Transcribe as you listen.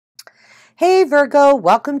Hey Virgo,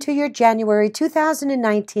 welcome to your January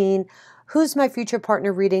 2019 Who's My Future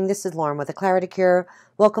Partner reading. This is Lauren with a Clarity Cure.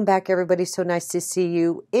 Welcome back, everybody. So nice to see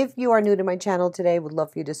you. If you are new to my channel today, would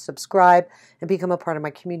love for you to subscribe and become a part of my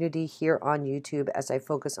community here on YouTube as I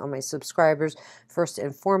focus on my subscribers first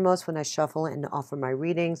and foremost when I shuffle and offer my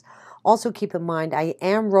readings. Also keep in mind, I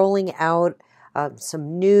am rolling out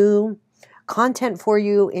some new content for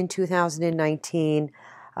you in 2019.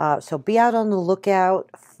 So be out on the lookout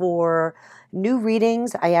for new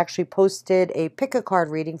readings. I actually posted a pick a card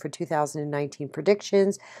reading for 2019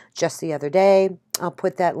 predictions just the other day. I'll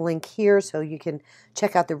put that link here so you can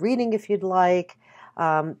check out the reading if you'd like.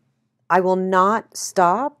 I will not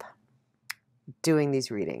stop doing these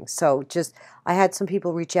readings. So I had some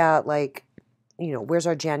people reach out like, where's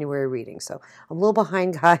our January reading? So I'm a little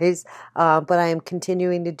behind, guys, but I am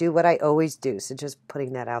continuing to do what I always do. So just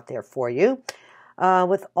putting that out there for you.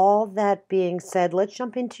 With all that being said, let's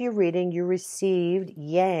jump into your reading. You received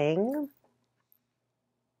Yang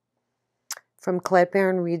from Colette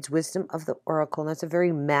Baron Reid's Wisdom of the Oracle. And that's a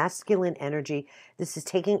very masculine energy. This is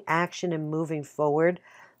taking action and moving forward.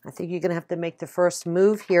 I think you're going to have to make the first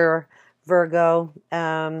move here, Virgo.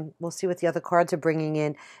 We'll see what the other cards are bringing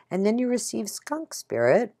in. And then you receive Skunk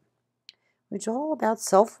Spirit, which is all about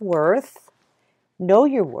self-worth. Know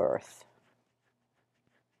your worth.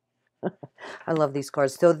 I love these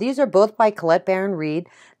cards. So these are both by Colette Baron Reid.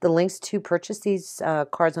 The links to purchase these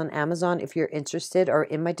cards on Amazon, if you're interested, are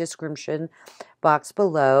in my description box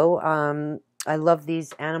below. I love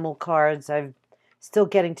these animal cards. I'm still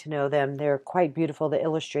getting to know them. They're quite beautiful. The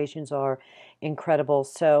illustrations are incredible.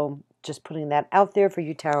 So just putting that out there for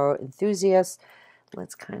you tarot enthusiasts.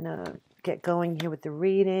 Let's kind of get going here with the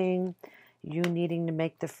reading. You needing to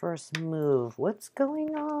make the first move. What's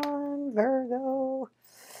going on, Virgo?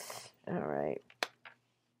 All right.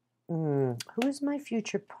 Who's my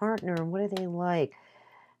future partner and what are they like?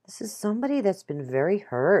 This is somebody that's been very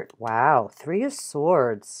hurt. Wow. 3 of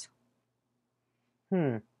Swords.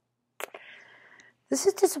 This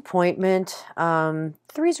is disappointment.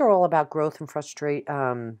 Threes are all about growth and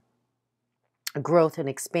growth and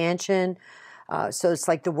expansion. So it's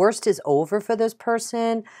like the worst is over for this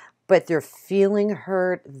person, but they're feeling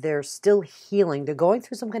hurt. They're still healing. They're going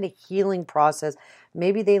through some kind of healing process.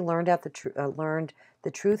 Maybe they learned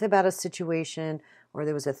the truth about a situation, or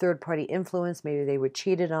there was a third-party influence. Maybe they were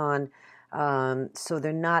cheated on. So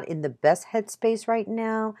they're not in the best headspace right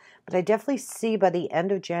now. But I definitely see by the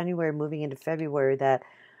end of January, moving into February, that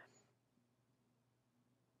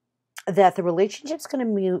the relationship's going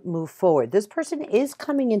to move forward. This person is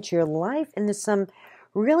coming into your life, and there's some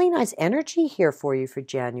really nice energy here for you for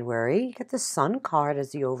January. You get the Sun card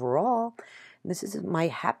as the overall. And this is my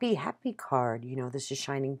happy, happy card. This is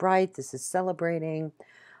shining bright. This is celebrating.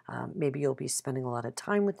 Maybe you'll be spending a lot of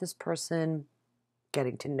time with this person,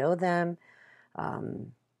 getting to know them.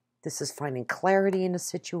 This is finding clarity in a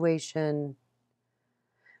situation.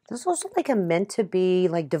 There's also like a meant to be,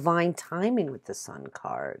 like divine timing with the Sun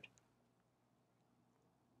card.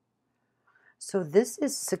 So this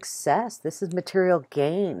is success. This is material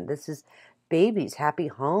gain. This is babies, happy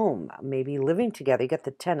home, maybe living together. You got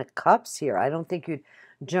the 10 of Cups here. I don't think you'd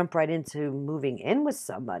jump right into moving in with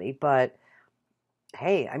somebody, but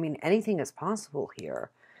hey, I mean, anything is possible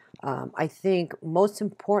here. I think most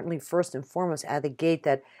importantly, first and foremost, out of the gate,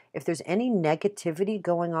 that if there's any negativity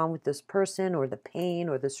going on with this person or the pain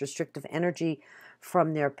or this restrictive energy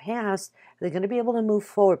from their past, they're going to be able to move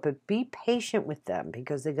forward. But be patient with them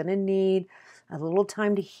because they're going to need a little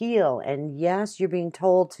time to heal. And yes, you're being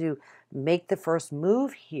told to make the first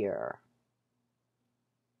move here.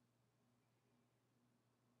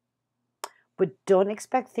 But don't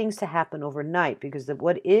expect things to happen overnight, because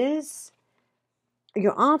what is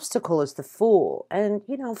your obstacle is the Fool. And,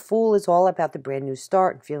 Fool is all about the brand new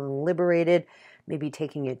start and feeling liberated, maybe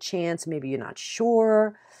taking a chance. Maybe you're not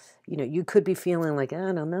sure. You could be feeling like,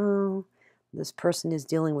 I don't know, this person is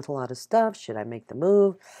dealing with a lot of stuff. Should I make the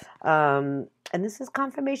move? And this is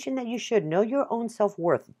confirmation that you should know your own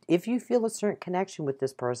self-worth. If you feel a certain connection with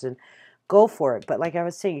this person, go for it. But like I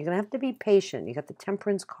was saying, you're going to have to be patient. You got the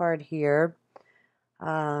Temperance card here.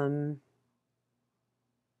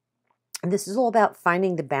 And this is all about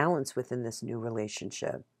finding the balance within this new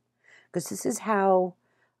relationship, because this is how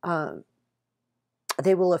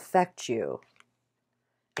they will affect you.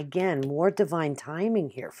 Again, more divine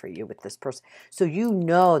timing here for you with this person. So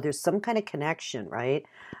there's some kind of connection, right?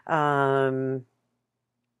 And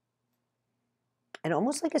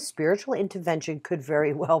almost like a spiritual intervention could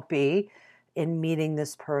very well be in meeting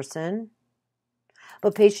this person.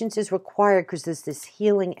 But patience is required because there's this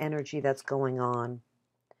healing energy that's going on.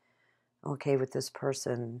 Okay, with this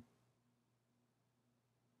person.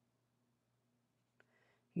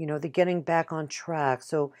 You know, they're getting back on track.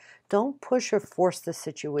 So don't push or force the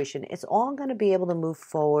situation. It's all going to be able to move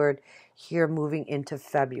forward here moving into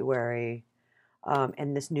February.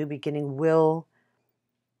 And this new beginning will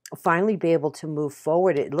finally be able to move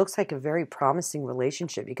forward. It looks like a very promising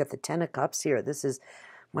relationship. You got the Ten of Cups here. This is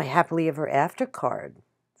my happily ever after card,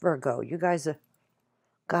 Virgo. You guys have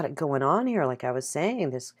got it going on here. Like I was saying,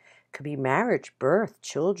 this could be marriage, birth,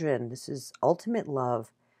 children. This is ultimate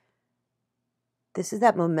love. This is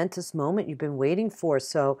that momentous moment you've been waiting for.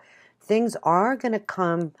 So things are going to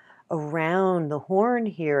come around the horn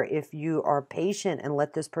here if you are patient and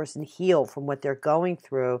let this person heal from what they're going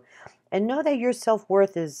through. And know that your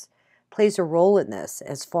self-worth plays a role in this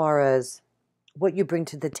as far as what you bring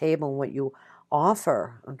to the table and what you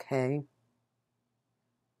offer, okay?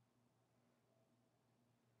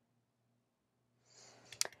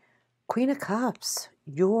 Queen of Cups,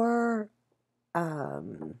 your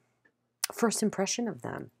first impression of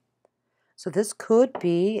them. So this could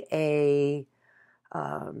be a,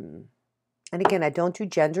 and again, I don't do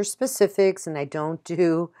gender specifics, and I don't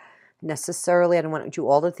do necessarily, I don't want you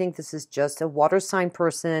all to think this is just a water sign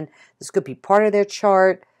person. This could be part of their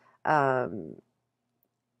chart. You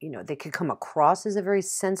know, they could come across as a very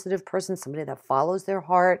sensitive person, somebody that follows their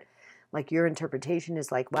heart. Like your interpretation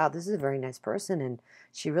is like, wow, this is a very nice person, and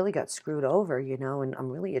she really got screwed over, you know, and I'm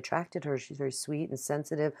really attracted to her. She's very sweet and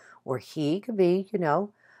sensitive. Or he could be, you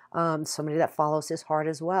know, somebody that follows his heart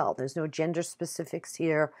as well. There's no gender specifics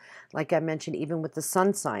here. Like I mentioned, even with the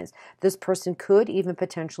sun signs, this person could even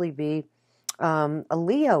potentially be a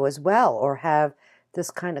Leo as well, or have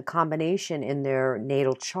this kind of combination in their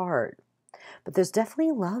natal chart. But there's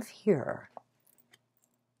definitely love here.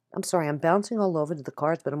 I'm sorry, I'm bouncing all over to the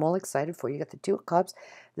cards, but I'm all excited for you. You got the Two of Cups.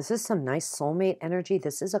 This is some nice soulmate energy.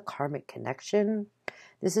 This is a karmic connection.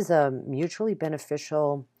 This is a mutually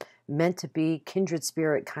beneficial, meant to be, kindred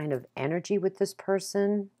spirit kind of energy with this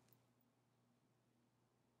person.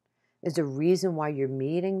 There's a reason why you're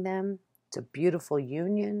meeting them. It's a beautiful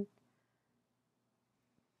union.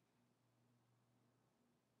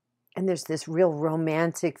 And there's this real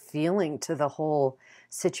romantic feeling to the whole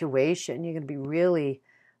situation. You're going to be really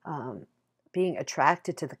being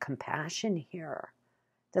attracted to the compassion here,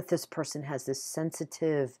 that this person has this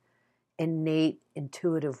sensitive, innate,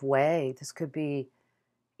 intuitive way. This could be,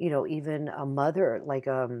 you know, even a mother, like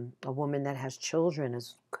a woman that has children,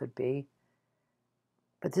 could be.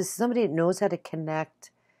 But this is somebody that knows how to connect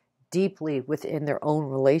deeply within their own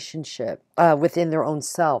relationship, within their own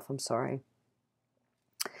self, I'm sorry.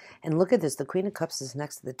 And look at this, the Queen of Cups is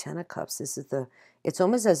next to the Ten of Cups. This is it's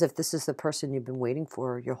almost as if this is the person you've been waiting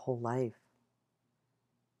for your whole life.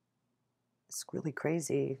 It's really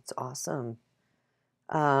crazy. It's awesome.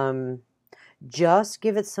 Just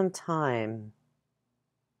give it some time.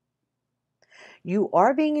 You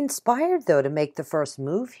are being inspired, though, to make the first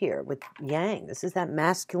move here with Yang. This is that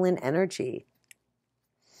masculine energy.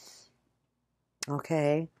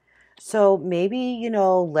 Okay. So maybe, you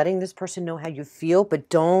know, letting this person know how you feel, but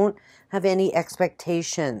don't have any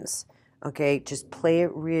expectations. Okay. Just play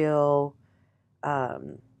it real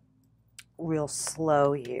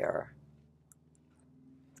slow here.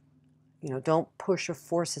 You know, don't push or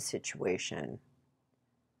force a situation.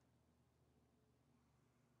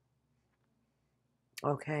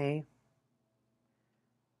 Okay.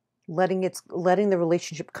 Letting the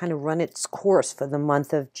relationship kind of run its course for the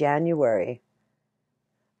month of January.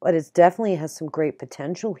 But it definitely has some great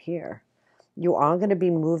potential here. You are going to be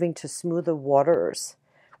moving to smoother waters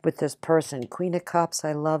with this person. Queen of Cups,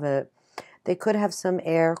 I love it. They could have some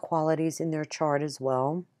air qualities in their chart as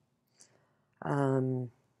well.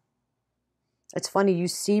 It's funny, you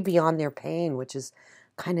see beyond their pain, which is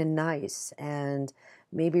kind of nice. And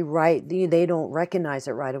maybe they don't recognize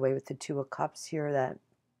it right away with the Two of Cups here, that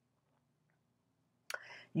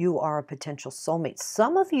you are a potential soulmate.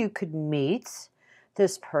 Some of you could meet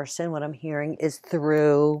this person, what I'm hearing, is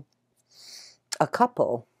through a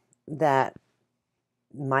couple that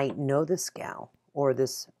might know this gal or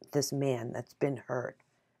this man that's been hurt,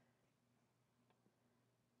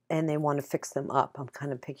 and they want to fix them up. I'm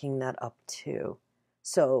kind of picking that up too.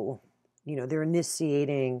 So, you know, they're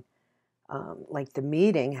initiating like the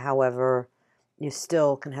meeting. However, you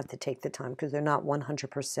still can have to take the time because they're not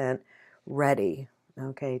 100% ready,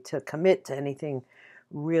 okay, to commit to anything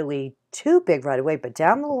really too big right away. But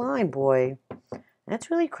down the line, boy,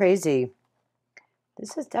 that's really crazy.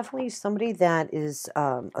 This is definitely somebody that is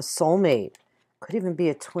a soulmate. Could even be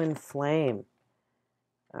a twin flame.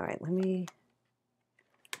 All right, let me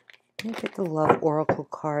get the Love Oracle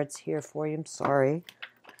cards here for you. I'm sorry.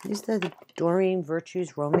 These are the Doreen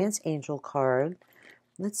Virtues Romance Angel card.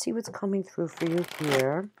 Let's see what's coming through for you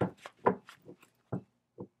here.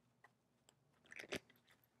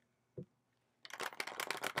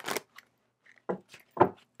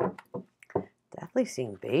 Definitely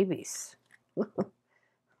seeing babies.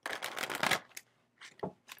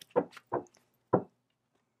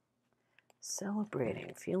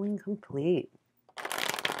 Celebrating, feeling complete.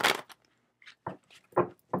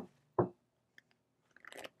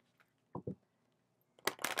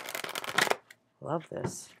 Love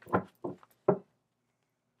this.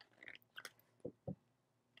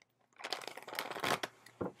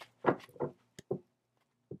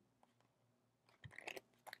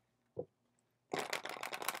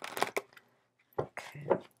 Okay.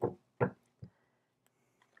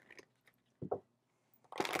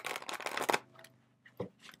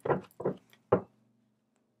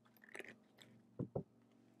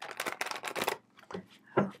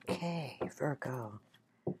 Okay, Virgo.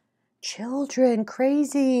 Children,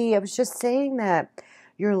 crazy. I was just saying that.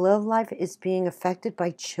 Your love life is being affected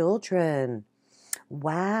by children.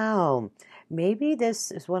 Wow. Maybe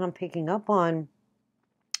this is what I'm picking up on.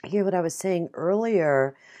 Hear what I was saying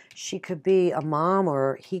earlier. She could be a mom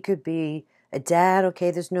or he could be a dad.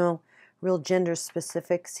 Okay, there's no real gender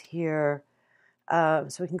specifics here.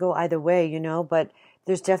 So we can go either way, you know, but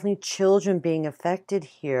there's definitely children being affected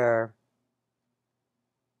here.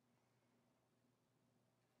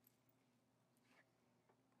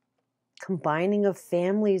 Combining of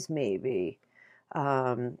families, maybe.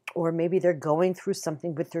 Or maybe they're going through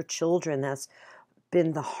something with their children that's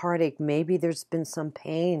been the heartache. Maybe there's been some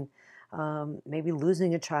pain. Maybe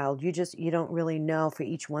losing a child. You don't really know. For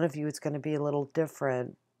each one of you, it's going to be a little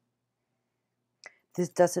different. This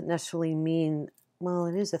doesn't necessarily mean, well,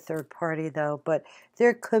 it is a third party though, but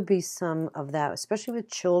there could be some of that, especially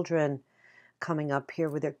with children coming up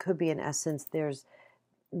here, where there could be, in essence, there's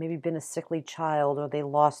maybe been a sickly child or they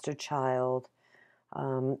lost a child.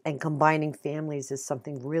 And combining families is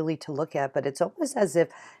something really to look at, but it's almost as if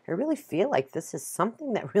I really feel like this is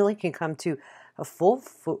something that really can come to a full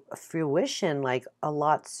fruition, like a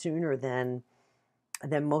lot sooner than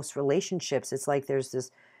most relationships. It's like there's this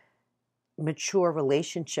mature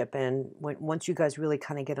relationship, and once you guys really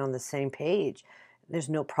kind of get on the same page, there's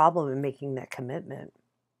no problem in making that commitment.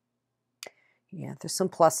 Yeah, there's some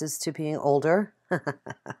pluses to being older.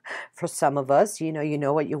 For some of us, you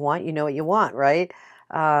know what you want, right?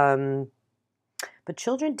 But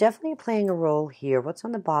children definitely playing a role here. What's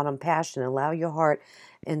on the bottom? Passion. Allow your heart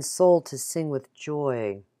and soul to sing with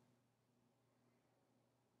joy.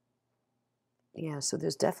 Yeah, so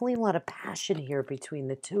there's definitely a lot of passion here between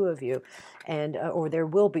the two of you, and or there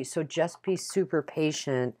will be. So just be super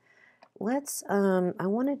patient. Let's. I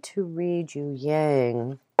wanted to read you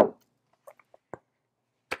Yang.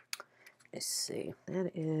 Let's see. That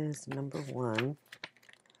is number 1.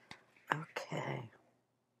 Okay.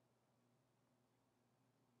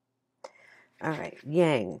 All right.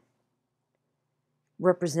 Yang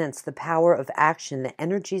represents the power of action, the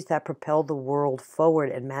energies that propel the world forward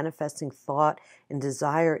and manifesting thought and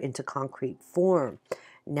desire into concrete form.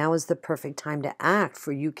 Now is the perfect time to act,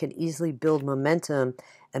 for you can easily build momentum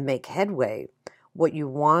and make headway. What you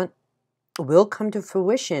want will come to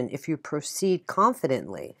fruition if you proceed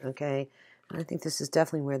confidently, okay? And I think this is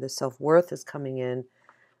definitely where the self-worth is coming in.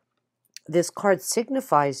 This card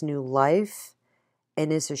signifies new life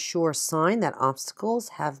and is a sure sign that obstacles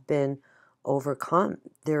have been overcome.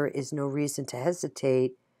 There is no reason to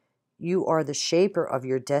hesitate. You are the shaper of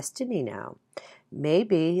your destiny now.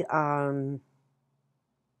 Maybe, yeah,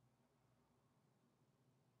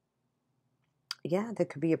 there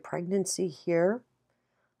could be a pregnancy here.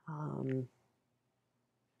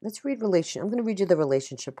 Let's read relation. I'm going to read you the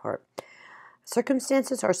relationship part.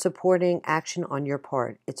 Circumstances are supporting action on your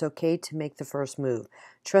part. It's okay to make the first move.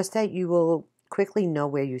 Trust that you will quickly know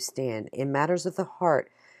where you stand. In matters of the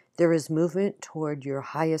heart, there is movement toward your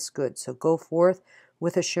highest good. So go forth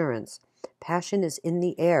with assurance. Passion is in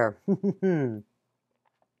the air. And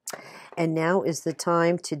now is the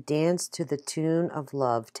time to dance to the tune of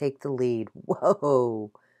love. Take the lead.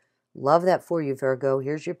 Whoa. Love that for you, Virgo.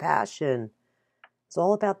 Here's your passion. It's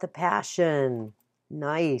all about the passion.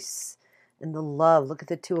 Nice. And the love. Look at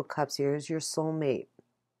the 2 of Cups. Here's your soulmate.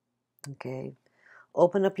 Okay.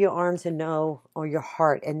 Open up your arms and know, or your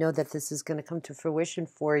heart, and know that this is going to come to fruition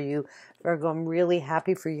for you, Virgo. I'm really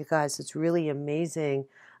happy for you guys. It's really amazing.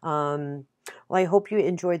 Well, I hope you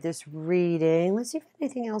enjoyed this reading. Let's see if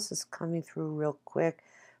anything else is coming through real quick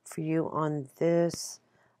for you on this.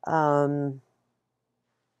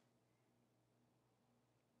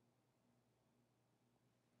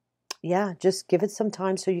 Yeah, just give it some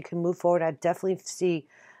time so you can move forward. I definitely see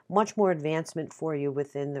much more advancement for you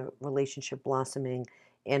within the relationship blossoming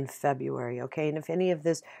in February, okay? And if any of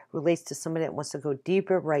this relates to somebody that wants to go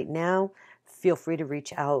deeper right now, feel free to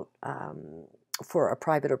reach out for a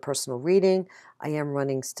private or personal reading. I am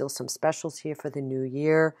running still some specials here for the new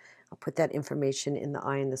year. I'll put that information in the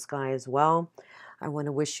eye in the sky as well. I want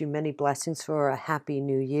to wish you many blessings for a happy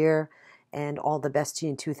new year and all the best to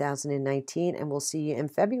you in 2019, and we'll see you in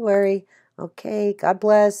February. Okay, God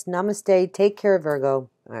bless. Namaste. Take care, Virgo.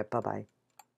 All right, bye-bye.